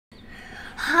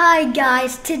Hi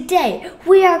guys, today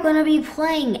we are going to be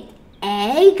playing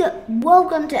Egg.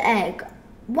 Welcome to Egg.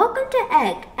 Welcome to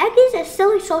Egg. Egg is a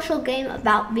silly social game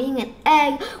about being an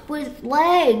egg with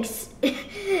legs.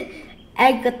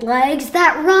 Egg with legs,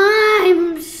 that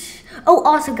rhymes. Oh,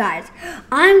 also guys,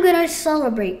 I'm going to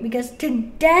celebrate because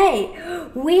today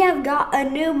we have got a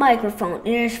new microphone.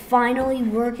 It is finally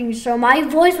working, so my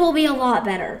voice will be a lot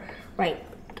better. Right,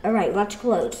 alright, let's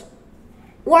close.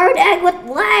 Word egg with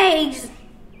legs!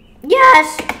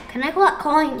 Yes! Can I collect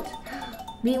coins?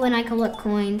 Me when I collect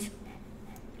coins.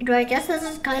 Do I guess this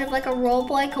is kind of like a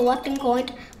roleplay collecting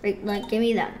coins? Right, like, give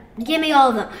me them. Give me all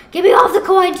of them. Give me all of the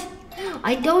coins!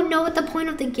 I don't know what the point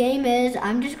of the game is.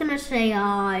 I'm just gonna say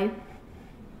hi.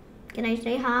 Can I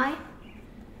say hi?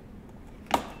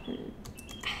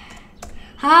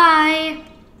 Hi!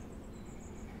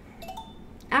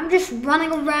 I'm just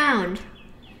running around.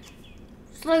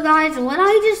 So guys, what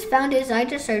I just found is I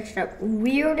just searched up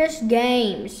weirdest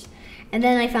games. And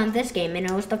then I found this game and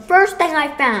it was the first thing I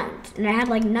found. And it had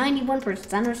like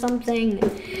 91% or something.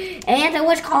 And it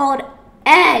was called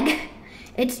Egg.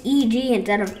 It's EG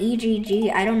instead of EGG.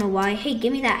 I don't know why. Hey,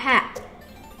 give me that hat.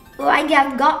 Oh, I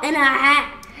have gotten a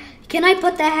hat. Can I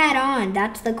put the hat on?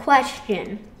 That's the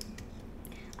question.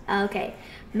 Okay,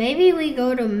 maybe we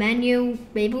go to menu.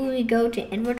 Maybe we go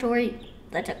to inventory.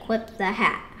 Let's equip the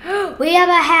hat. We have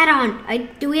a hat on.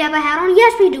 Do we have a hat on?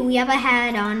 Yes, we do. We have a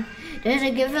hat on. Does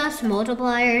it give us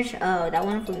multipliers? Oh, that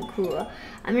one would be cool.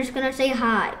 I'm just going to say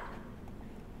hi.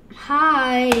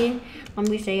 Hi. Let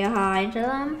me say a hi to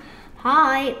them.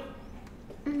 Hi.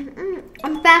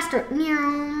 I'm faster.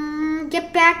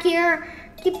 Get back here.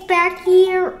 Get back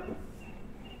here.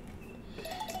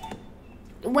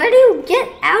 How do you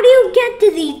get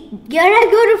to the, gotta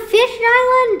go to Fish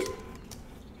Island?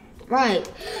 Right.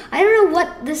 I don't know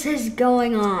what this is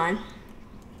going on.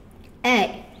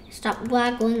 Hey, stop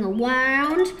waggling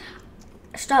around.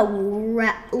 Stop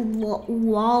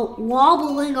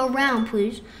wobbling around,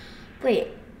 please. Wait.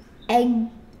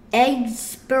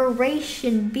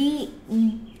 Expiration. B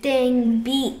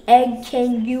egg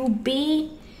can you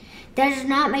be? That does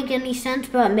not make any sense,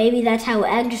 but maybe that's how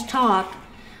eggs talk.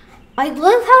 I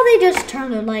love how they just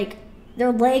turn their legs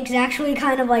actually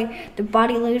kind of like, their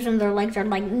body legs and their legs are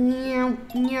like, meow,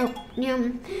 meow,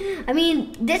 meow. I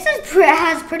mean, this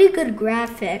has pretty good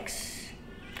graphics.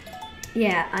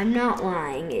 Yeah, I'm not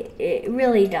lying. It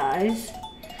really does.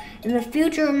 In the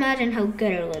future, imagine how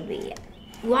good it would be.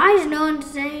 Why is no one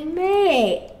saying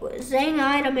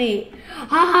hi to me?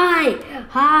 Hi,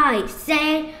 hi,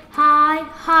 say hi,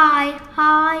 hi,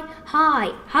 hi,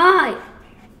 hi, hi.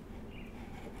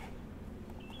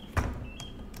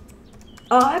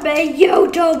 I'm a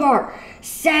YouTuber.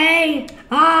 Say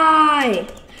hi.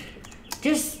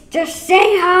 Just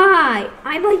say hi.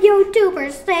 I'm a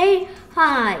YouTuber. Say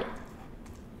hi.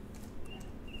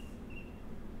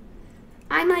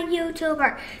 I'm a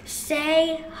YouTuber.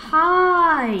 Say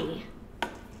hi.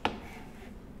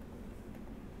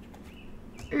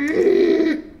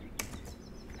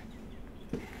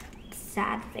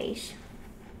 Sad face.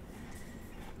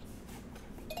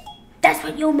 That's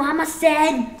what your mama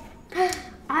said.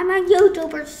 I'm a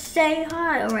YouTuber, say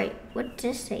hi. Alright, what does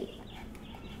this say?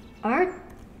 Art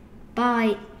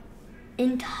by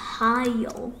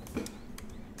Entile.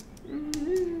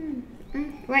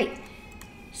 Right,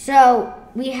 so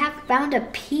we have found a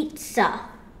pizza.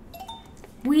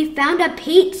 We found a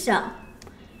pizza.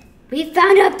 We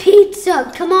found a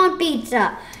pizza. Come on,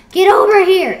 pizza. Get over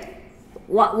here.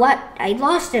 What? I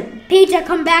lost him. Pizza,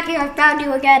 come back here. I found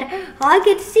you again. I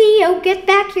can see you. Get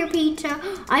back here, pizza.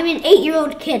 I'm an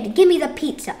 8-year-old kid. Give me the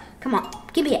pizza. Come on.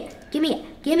 Give me it. Give me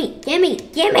it. Give me. Give me.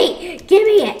 Give me. Give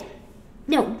me it.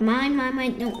 No. Mine.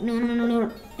 No.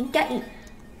 I got you.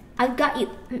 I've got you.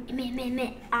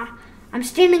 I'm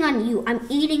standing on you. I'm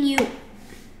eating you.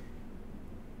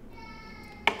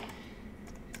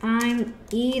 I'm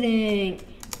eating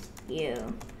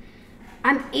you.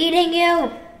 I'm eating you.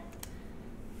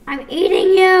 I'm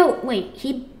eating you! Wait,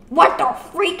 what the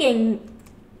freaking,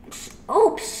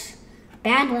 oops,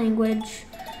 bad language.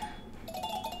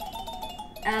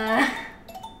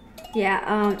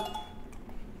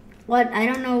 What, I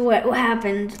don't know what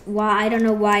happened, I don't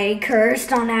know why I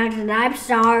cursed on accident, I'm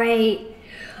sorry.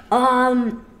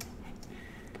 I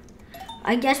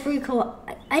guess I don't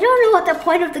know what the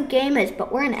point of the game is,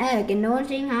 but we're an egg and no one's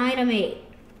saying hi to me.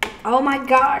 Oh my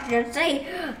gosh, just say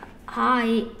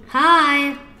hi,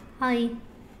 hi. Hi.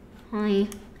 Hi.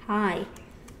 Hi.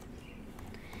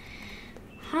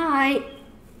 Hi.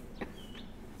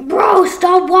 Bro,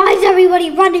 stop. Why is everybody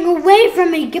running away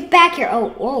from me? Get back here. Oh,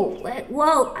 whoa.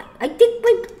 Whoa. I think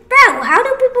Bro, how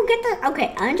do people get that?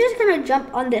 Okay, I'm just gonna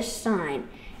jump on this sign.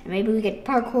 And maybe we get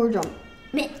parkour jump.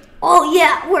 Oh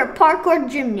yeah, we're a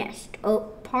parkour gymnast.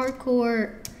 Oh,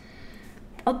 parkour.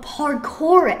 A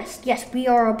parkourist. Yes, we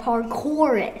are a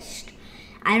parkourist.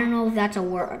 I don't know if that's a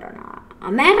word or not.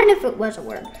 Imagine if it was a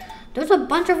word. There's a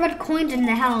bunch of red coins in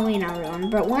the Halloween room,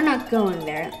 but we're not going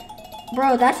there.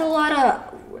 Bro, that's a lot of...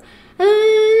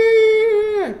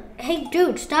 Hey,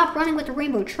 dude, stop running with the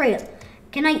rainbow trail.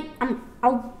 Can I...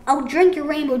 I'll drink your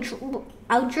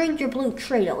I'll drink your blue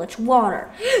trail. It's water.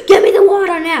 Give me the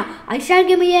water now. I said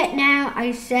give me it now.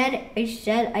 I said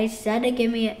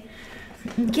give me it.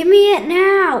 Give me it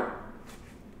now.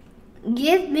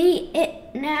 Give me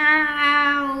it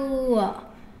now.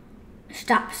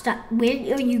 Stop.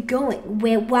 Where are you going?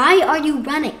 Why are you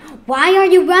running? Why are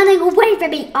you running away from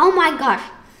me? Oh my gosh.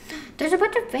 There's a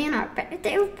bunch of fan art, but if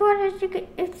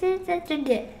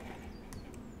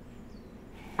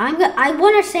I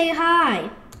want to say hi.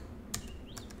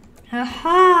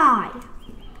 Hi.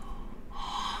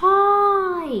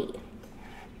 Hi.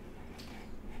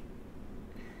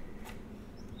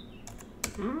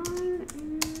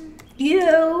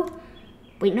 You.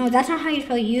 Wait, no, that's not how you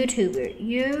spell YouTuber.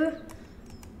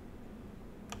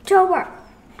 YouTuber.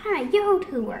 I'm a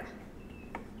YouTuber.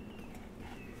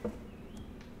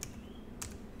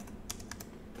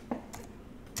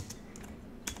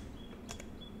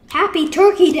 Happy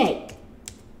Turkey Day.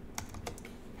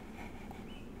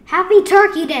 Happy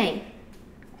Turkey Day.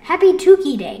 Happy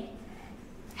Tukey Day.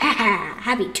 Haha,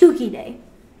 Happy Tukey Day.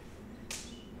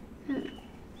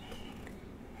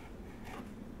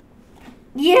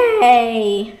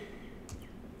 Yay!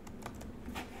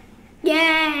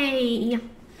 Yay!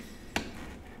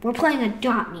 We're playing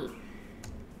Adopt Me.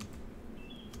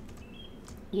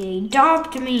 Yay,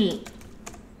 adopt me.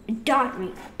 Adopt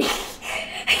me.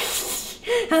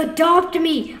 Adopt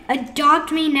me.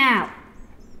 Adopt me now.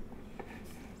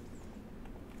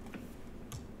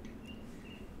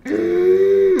 How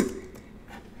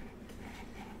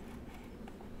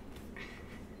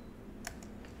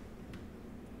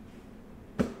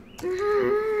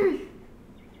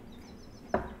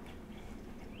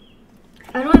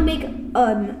do I make,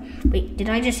 wait, did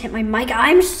I just hit my mic?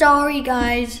 I'm sorry,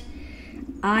 guys.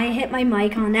 I hit my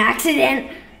mic on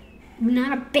accident. I'm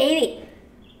not a baby.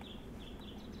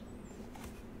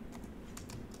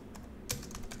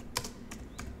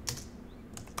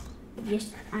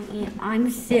 Yes, I am. I'm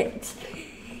 6.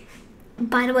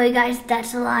 By the way, guys,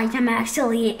 that's a lie. I'm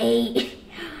actually 8.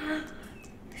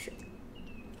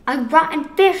 A rotten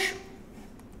fish.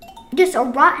 Just a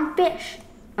rotten fish.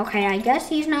 Okay, I guess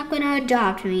he's not gonna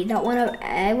adopt me.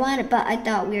 I want it, but I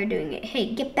thought we were doing it.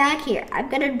 Hey, get back here. I'm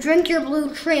gonna drink your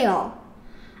blue trail.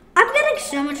 I'm getting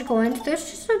so much coins. There's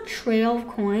just a trail of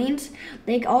coins.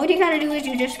 Like, all you gotta do is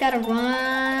you just gotta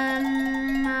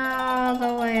run all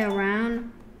the way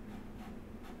around.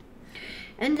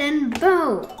 And then,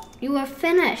 boom, you are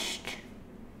finished.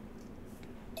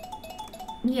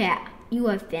 Yeah, you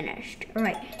are finished. All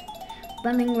right.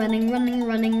 Running. Run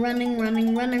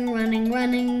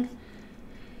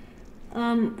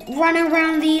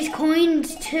around these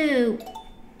coins too.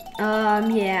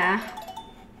 Yeah.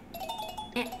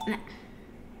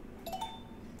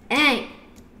 Hey.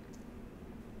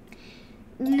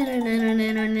 No.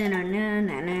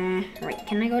 Right,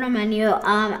 can I go to menu?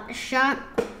 Shop.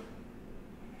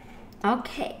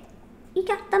 Okay. You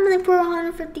got something for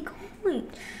 150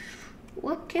 coins.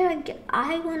 What can I get?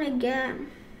 I wanna get...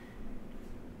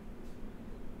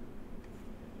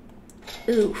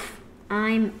 Oof.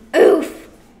 I'm oof.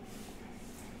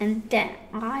 And then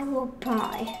I will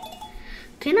buy.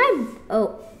 Can I?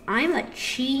 Oh, I'm a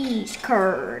cheese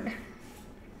curd.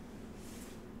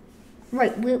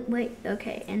 Right, wait.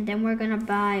 Okay, and then we're gonna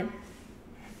buy.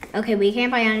 Okay, we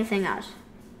can't buy anything else.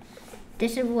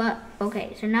 This is what.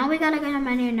 Okay, so now we gotta go to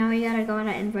menu. Now we gotta go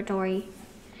to inventory.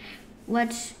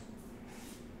 Let's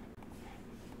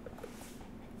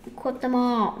equip them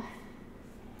all.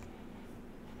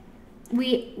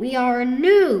 We are a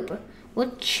noob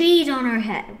with cheese on our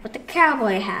head, with a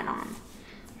cowboy hat on,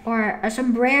 or a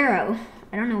sombrero.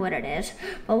 I don't know what it is,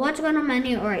 but let's go to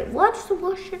menu. All right, what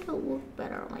should it look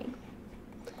better like?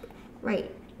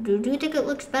 Right, do you think it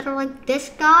looks better like this,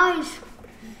 guys?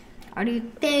 Or do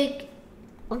you think it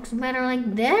looks better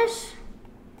like this?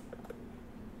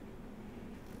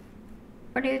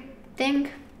 Or do you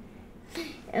think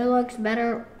it looks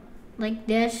better like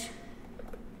this?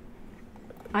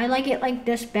 I like it like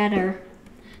this better.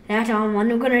 That's all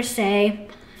I'm gonna say.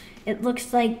 It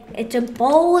looks like it's a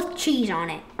bowl with cheese on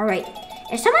it. All right,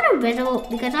 is someone invisible?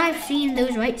 Because I've seen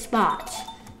those white spots.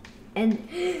 And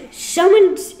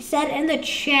someone said in the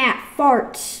chat,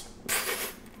 farts.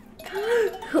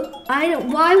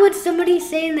 Why would somebody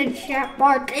say in the chat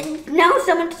bar? Now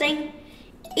someone's saying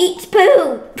eats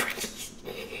poo.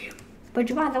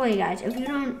 But by the way, guys, if you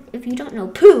don't know,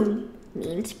 poo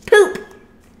means poop.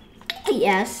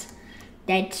 Yes,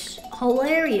 that's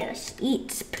hilarious.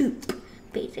 Eats poop,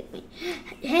 basically.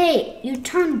 Hey, you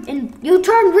turned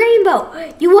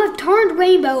rainbow. You have turned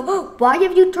rainbow. Why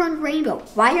have you turned rainbow?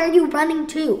 Why are you running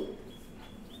too?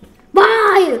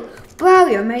 Why? Bro,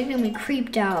 you're making me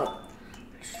creeped out.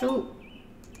 So,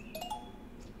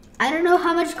 I don't know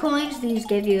how much coins these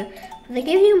give you, but they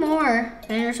give you more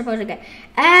than you're supposed to get.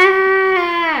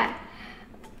 Ah!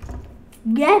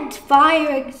 Get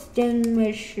fire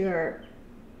extinguisher.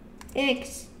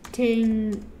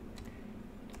 Extinguisher.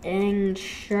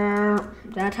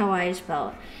 That's how I spell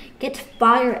it. Get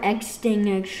fire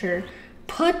extinguisher.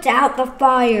 Put out the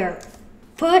fire.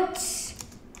 Put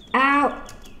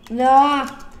out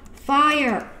the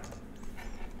fire.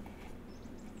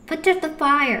 Put out the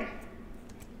fire.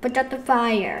 Put out the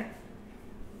fire.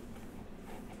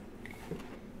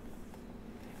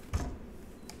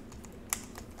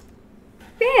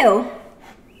 Bill.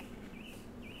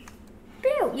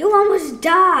 Bill, you almost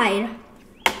died.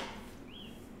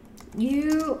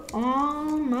 You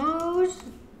almost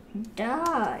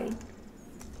died.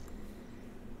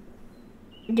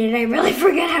 Did I really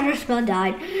forget how to spell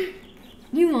died?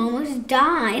 You almost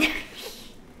died.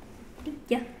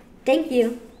 Yeah, thank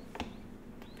you.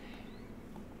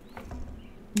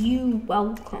 You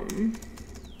welcome.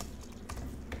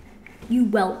 You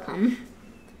welcome.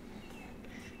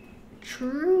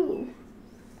 True.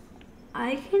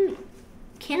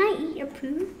 Can I eat your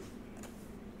poo?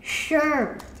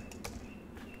 Sure.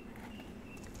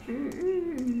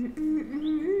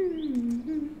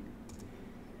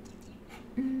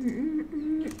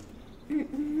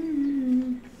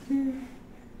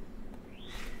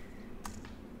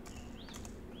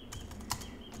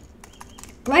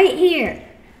 Right here.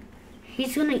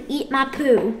 He's gonna eat my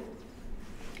poo.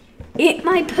 Eat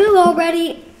my poo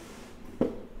already.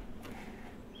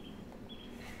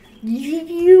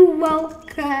 You're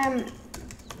welcome.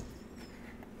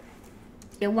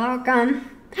 You're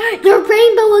welcome. You're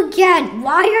rainbow again.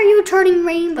 Why are you turning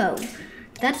rainbow?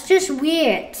 That's just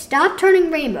weird. Stop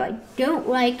turning rainbow. I don't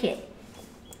like it.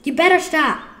 You better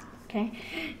stop. Okay.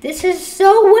 This is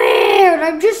so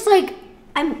weird.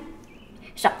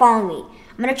 Stop following me.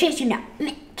 I'm gonna chase you now.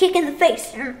 Kick in the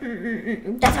face.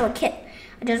 That's how I kick.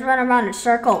 I just run around in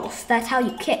circles. That's how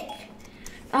you kick.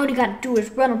 All you gotta do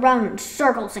is run around in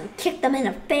circles and kick them in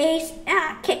the face.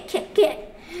 Ah, kick, kick,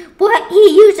 kick. What?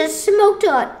 He uses smoke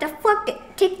to deflect it.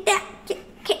 Kick that. Kick,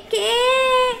 kick,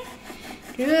 kick.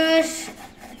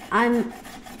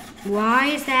 Why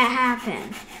is that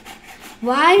happening?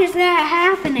 Why is that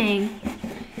happening?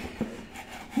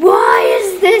 Why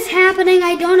is this happening?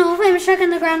 I don't know if I'm stuck in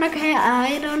the ground. Okay,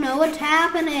 I don't know what's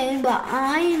happening, but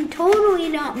I am totally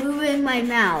not moving my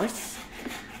mouse.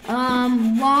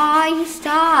 Why?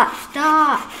 Stop.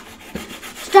 Stop.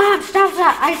 Stop, stop,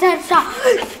 stop. I said stop.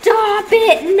 Stop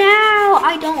it now.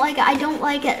 I don't like it. I don't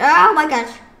like it. Oh my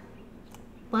gosh.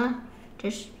 What?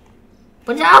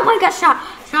 Oh my gosh, stop.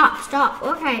 Stop, stop.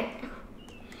 Okay.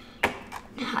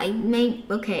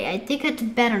 Okay, I think it's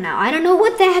better now. I don't know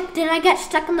what the heck. Did I get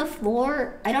stuck on the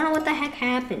floor? I don't know what the heck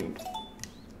happened.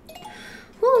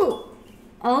 Whew.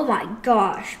 Oh my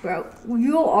gosh, bro.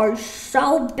 You are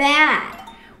so bad.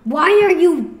 Why do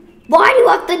you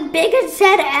have the biggest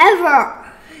head ever?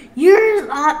 You're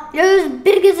as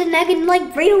big as an egg in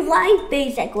like real life,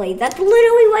 basically. That's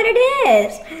literally what it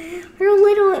is. You're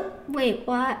literally, wait,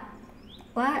 what?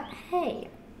 What? Hey,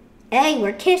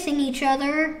 we're kissing each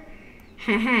other.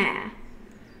 Haha.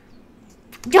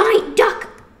 Giant duck!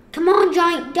 Come on,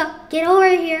 giant duck, get over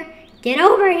here. Get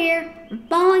over here. I'm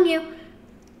following you.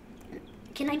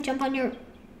 Can I jump on your,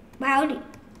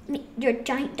 your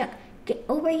giant duck? Get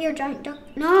over here, giant duck.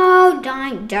 No,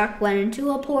 giant duck went into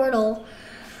a portal.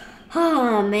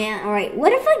 Oh man, all right.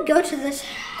 What if I go to this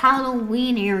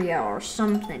Halloween area or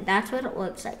something? That's what it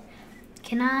looks like.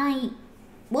 Can I?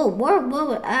 Whoa.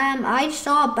 I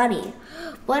saw a bunny.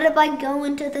 What if I go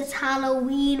into this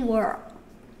Halloween world?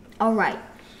 All right.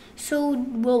 So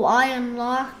will I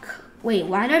unlock? Wait,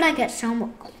 why did I get so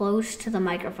close to the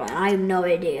microphone? I have no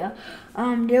idea.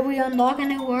 Did we unlock a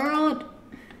new world?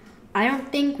 I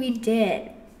don't think we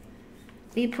did.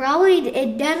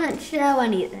 It doesn't show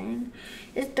anything.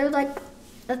 Is there like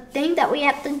a thing that we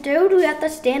have to do? Do we have to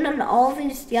stand on all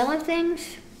these yellow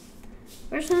things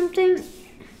or something?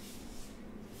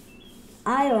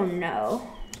 I don't know.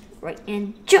 Right,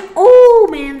 and jump. Oh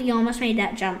man, you almost made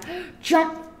that jump.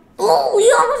 Jump. Oh,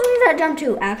 you almost made that jump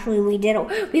too. Actually, we did.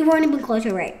 We weren't even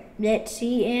closer, right? Let's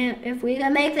see if we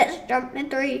can make this jump in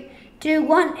 3, 2,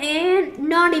 1, and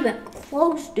not even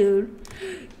close, dude.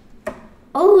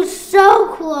 Oh,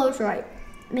 so close, right?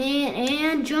 Man,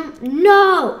 and jump,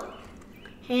 no!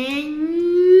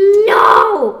 And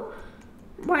no!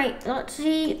 Right, let's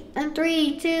see, in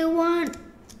 3, 2, 1.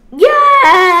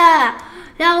 Yeah!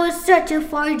 That was such a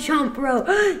far jump, bro.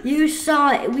 You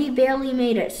saw it, we barely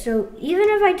made it. So even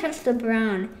if I touched the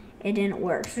brown, it didn't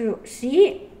work. So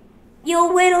see?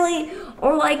 You literally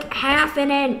are like half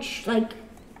an inch, like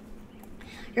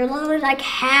you're literally like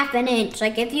half an inch.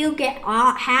 Like if you get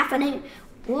half an inch,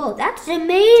 whoa, that's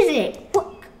amazing.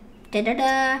 Look,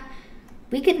 da-da-da.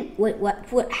 We can, wait,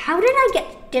 what, how did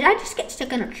I just get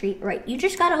stuck in a tree? Right, you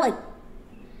just gotta like,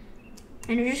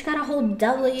 and you just gotta hold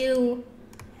W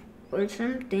or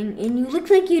something, and you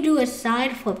look like you do a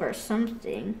side flip or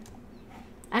something.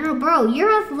 I don't know, bro,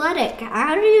 you're athletic.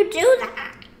 How do you do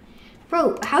that?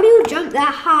 Bro, how do you jump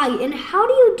that high, and how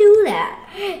do you do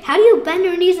that? How do you bend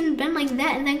your knees and bend like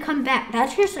that and then come back?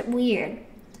 That's just weird.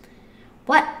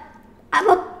 What?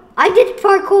 I did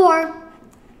parkour.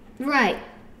 Right.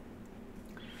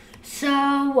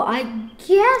 So, I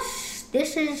guess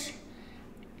this is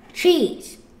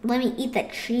cheese. Let me eat the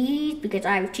cheese because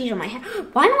I have cheese on my head.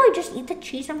 Why don't I just eat the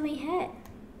cheese on my head?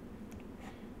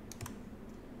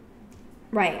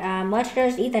 Right, let's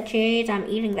just eat the cheese. I'm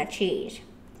eating the cheese.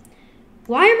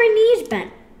 Why are my knees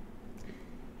bent?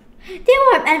 They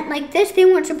weren't bent like this. They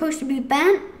weren't supposed to be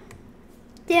bent.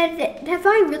 Have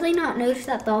I really not noticed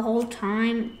that the whole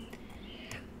time?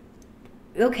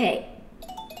 Okay.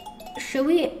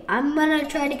 I'm gonna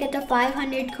try to get to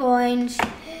 500 coins.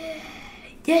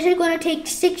 This is gonna take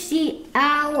 60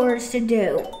 hours to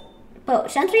do. But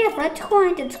since we have red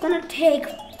coins, it's gonna take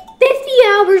 50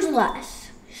 hours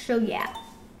less. So yeah,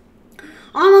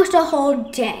 almost a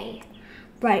whole day.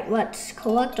 Right, let's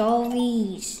collect all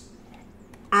these.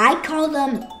 I call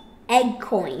them egg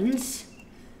coins.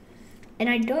 And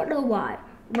I don't know why.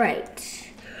 Right.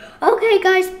 Okay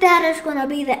guys, that is going to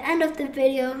be the end of the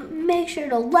video. Make sure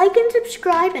to like and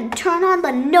subscribe and turn on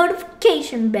the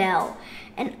notification bell.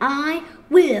 And I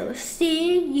will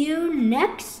see you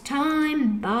next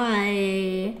time.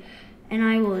 Bye. And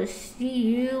I will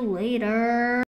see you later.